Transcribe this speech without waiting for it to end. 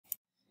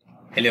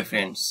Hello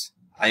friends,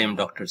 I am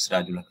Dr.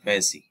 Sirajul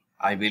Akwaisi.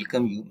 I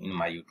welcome you in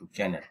my YouTube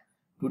channel.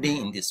 Today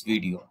in this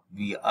video,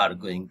 we are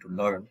going to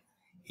learn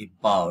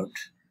about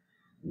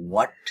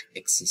what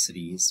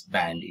accessory is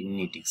banned in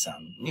NEET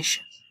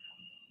examination.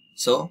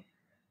 So,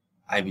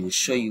 I will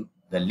show you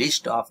the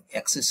list of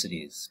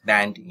accessories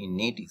banned in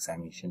NEET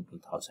examination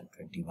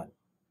 2021.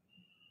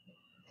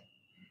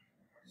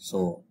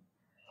 So,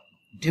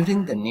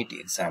 during the NEET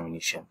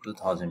examination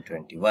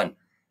 2021,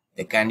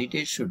 the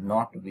candidate should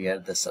not wear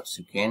the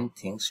subsequent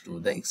things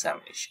to the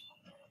examination.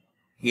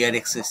 Hair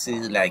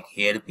accessories like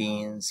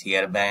hairpins,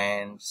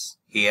 hairbands,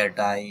 hair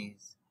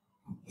ties,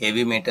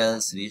 heavy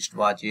metals,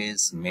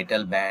 wristwatches,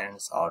 metal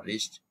bands or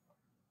wrist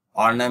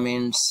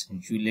ornaments,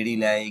 jewelry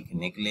like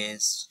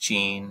necklace,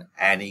 chain,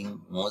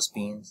 earring, nose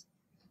pins,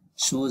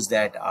 shoes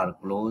that are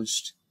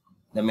closed.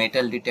 The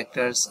metal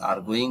detectors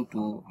are going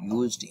to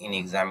used in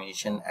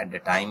examination at the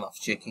time of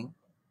checking.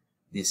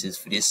 This is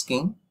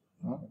frisking.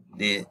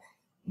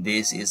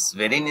 This is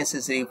very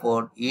necessary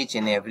for each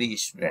and every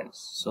student.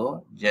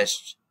 So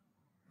just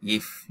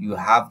if you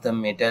have the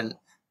metal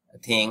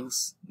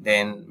things,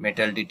 then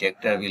metal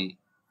detector will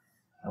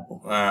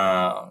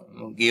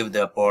give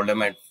the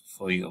problematic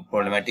for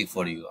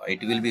you.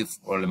 It will be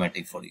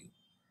problematic for you.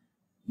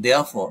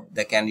 Therefore,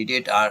 the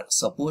candidate are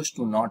supposed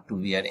to not to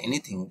wear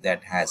anything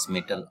that has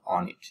metal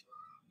on it.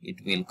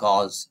 It will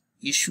cause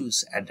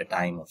issues at the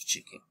time of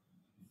checking.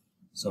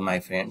 So my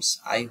friends,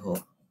 I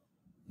hope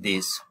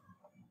this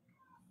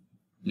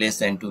less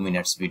than 2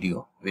 minutes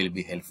video will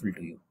be helpful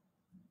to you.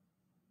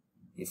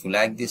 If you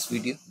like this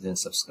video, then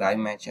subscribe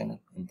my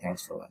channel, and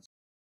thanks for watching.